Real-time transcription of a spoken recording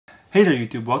Hey there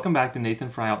YouTube, welcome back to Nathan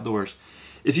Fry Outdoors.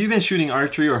 If you've been shooting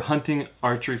archery or hunting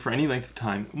archery for any length of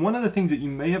time, one of the things that you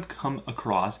may have come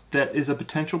across that is a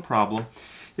potential problem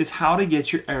is how to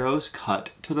get your arrows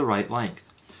cut to the right length.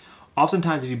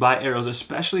 Oftentimes if you buy arrows,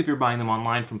 especially if you're buying them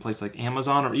online from places like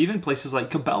Amazon or even places like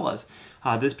Cabela's,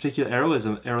 this particular arrow is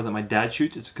an arrow that my dad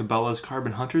shoots. It's Cabela's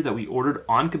Carbon Hunter that we ordered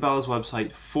on Cabela's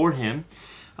website for him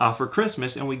for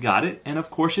Christmas, and we got it, and of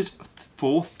course it's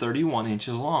full 31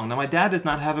 inches long. Now my dad does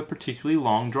not have a particularly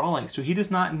long draw length, so he does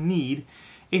not need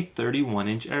a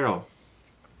 31-inch arrow.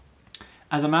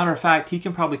 As a matter of fact, he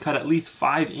can probably cut at least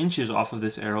 5 inches off of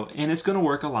this arrow, and it's going to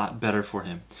work a lot better for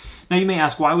him. Now you may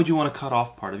ask, why would you want to cut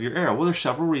off part of your arrow? Well, there's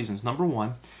several reasons. Number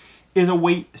one is a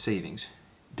weight savings.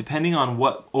 Depending on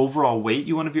what overall weight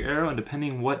you want of your arrow and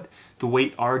depending what the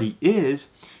weight already is,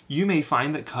 you may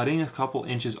find that cutting a couple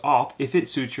inches off, if it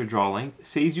suits your draw length,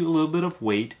 saves you a little bit of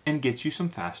weight and gets you some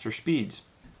faster speeds.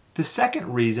 The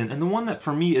second reason, and the one that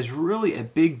for me is really a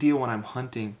big deal when I'm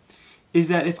hunting, is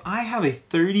that if I have a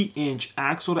 30-inch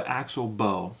axle-to-axle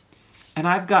bow and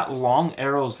I've got long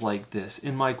arrows like this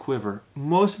in my quiver,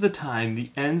 most of the time the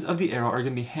ends of the arrow are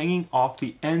going to be hanging off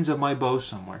the ends of my bow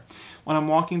somewhere. When I'm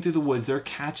walking through the woods, they're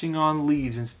catching on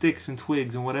leaves and sticks and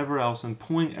twigs and whatever else and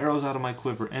pulling arrows out of my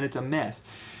quiver, and it's a mess.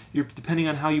 Depending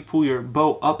on how you pull your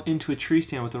bow up into a tree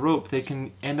stand with a rope, they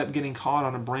can end up getting caught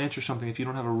on a branch or something if you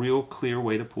don't have a real clear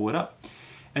way to pull it up.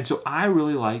 And so I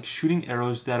really like shooting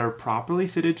arrows that are properly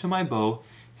fitted to my bow,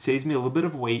 saves me a little bit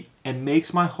of weight, and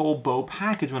makes my whole bow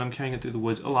package when I'm carrying it through the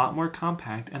woods a lot more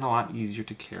compact and a lot easier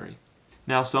to carry.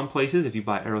 Now some places, if you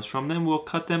buy arrows from them, will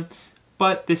cut them,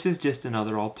 but this is just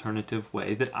another alternative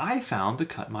way that I found to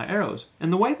cut my arrows.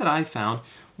 And the way that I found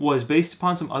was based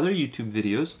upon some other YouTube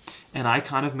videos, and I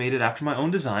kind of made it after my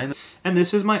own design. And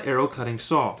this is my arrow cutting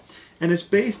saw. And it's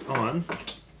based on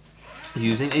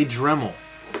using a Dremel.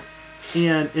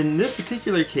 And in this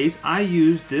particular case, I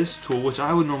used this tool, which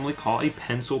I would normally call a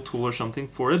pencil tool or something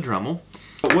for a Dremel.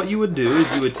 But what you would do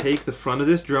is you would take the front of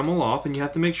this Dremel off, and you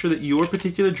have to make sure that your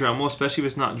particular Dremel, especially if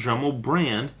it's not Dremel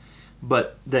brand,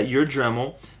 but that your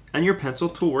Dremel and your pencil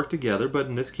tool work together. But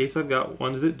in this case, I've got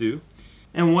ones that do.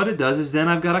 And what it does is then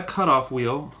I've got a cutoff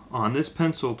wheel on this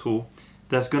pencil tool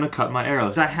that's going to cut my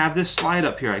arrows. I have this slide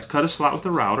up here. I cut a slot with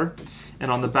the router,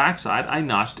 and on the back side I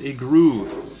notched a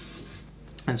groove.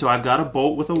 And so I've got a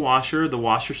bolt with a washer. The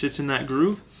washer sits in that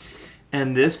groove,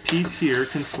 and this piece here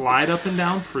can slide up and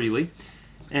down freely,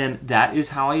 and that is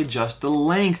how I adjust the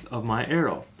length of my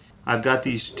arrow. I've got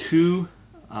these two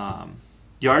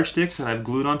yardsticks that I've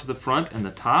glued onto the front and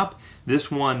the top. This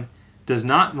one does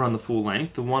not run the full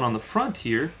length. The one on the front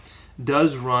here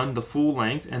does run the full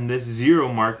length, and this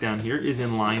 0 mark down here is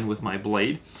in line with my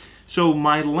blade. So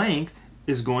my length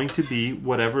is going to be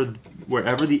wherever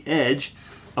the edge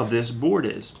of this board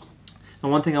is.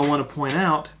 And one thing I want to point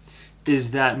out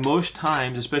is that most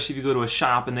times, especially if you go to a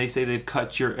shop and they say they've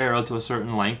cut your arrow to a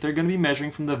certain length, they're going to be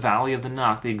measuring from the valley of the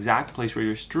nock, the exact place where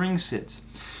your string sits.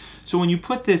 So when you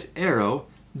put this arrow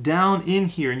down in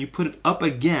here and you put it up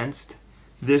against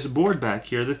this board back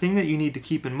here, the thing that you need to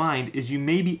keep in mind is you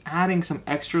may be adding some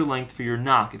extra length for your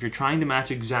nock. If you're trying to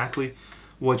match exactly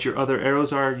what your other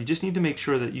arrows are, you just need to make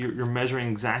sure that you're measuring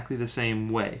exactly the same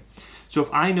way. So if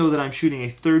I know that I'm shooting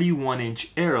a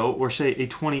 31-inch arrow, or say a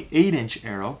 28-inch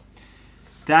arrow,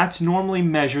 that's normally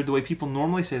measured the way people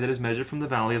normally say that is measured from the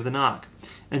valley of the nock.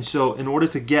 And so in order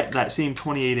to get that same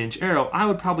 28-inch arrow, I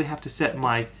would probably have to set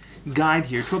my guide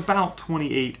here to about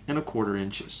 28¼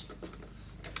 inches.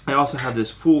 I also have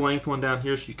this full length one down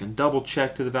here so you can double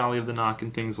check to the valley of the nock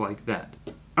and things like that.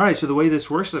 Alright, so the way this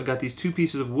works is I've got these two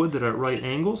pieces of wood that are at right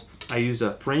angles. I use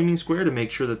a framing square to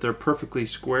make sure that they're perfectly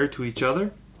square to each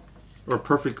other, or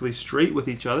perfectly straight with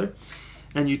each other.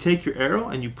 And you take your arrow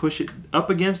and you push it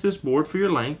up against this board for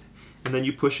your length, and then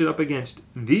you push it up against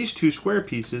these two square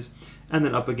pieces and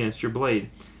then up against your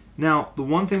blade. Now the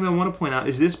one thing that I want to point out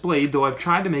is this blade, though I've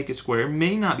tried to make it square,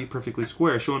 may not be perfectly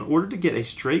square. So in order to get a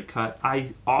straight cut,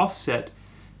 I offset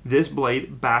this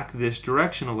blade back this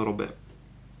direction a little bit.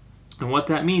 And what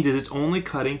that means is it's only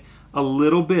cutting a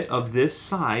little bit of this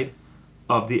side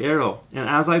of the arrow. And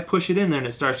as I push it in there and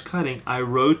it starts cutting, I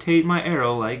rotate my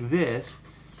arrow like this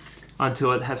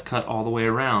until it has cut all the way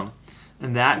around.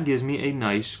 And that gives me a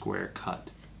nice square cut.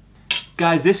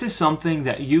 Guys, this is something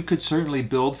that you could certainly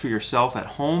build for yourself at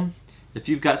home. If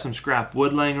you've got some scrap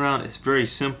wood laying around, it's very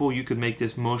simple. You could make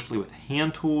this mostly with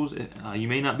hand tools. You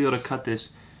may not be able to cut this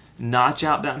notch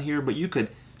out down here, but you could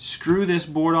screw this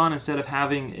board on instead of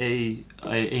having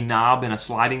a knob and a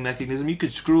sliding mechanism. You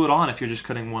could screw it on if you're just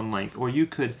cutting one length, or you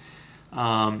could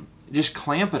just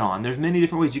clamp it on. There's many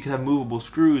different ways. You could have movable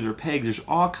screws or pegs. There's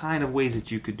all kind of ways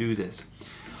that you could do this.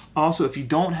 Also, if you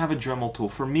don't have a Dremel tool,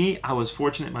 for me, I was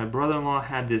fortunate. My brother-in-law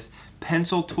had this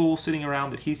pencil tool sitting around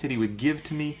that he said he would give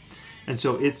to me. And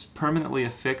so it's permanently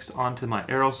affixed onto my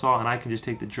arrow saw, and I can just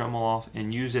take the Dremel off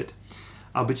and use it.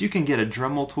 But you can get a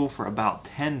Dremel tool for about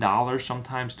 $10,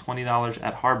 sometimes $20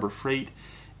 at Harbor Freight.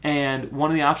 And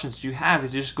one of the options you have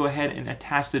is just go ahead and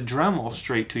attach the Dremel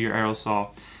straight to your arrow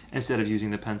saw instead of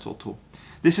using the pencil tool.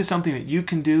 This is something that you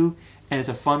can do, and it's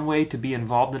a fun way to be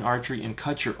involved in archery and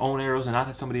cut your own arrows and not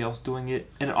have somebody else doing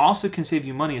it. And it also can save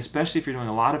you money, especially if you're doing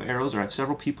a lot of arrows or have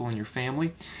several people in your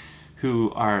family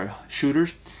who are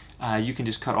shooters. You can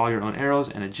just cut all your own arrows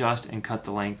and adjust and cut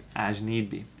the length as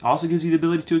need be. It also gives you the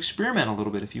ability to experiment a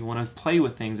little bit if you want to play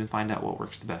with things and find out what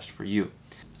works the best for you.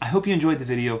 I hope you enjoyed the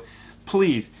video.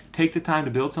 Please take the time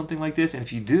to build something like this, and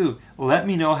if you do, let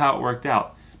me know how it worked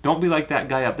out. Don't be like that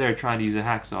guy up there trying to use a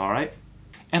hacksaw, alright?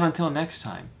 And until next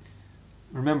time,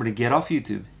 remember to get off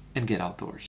YouTube and get outdoors.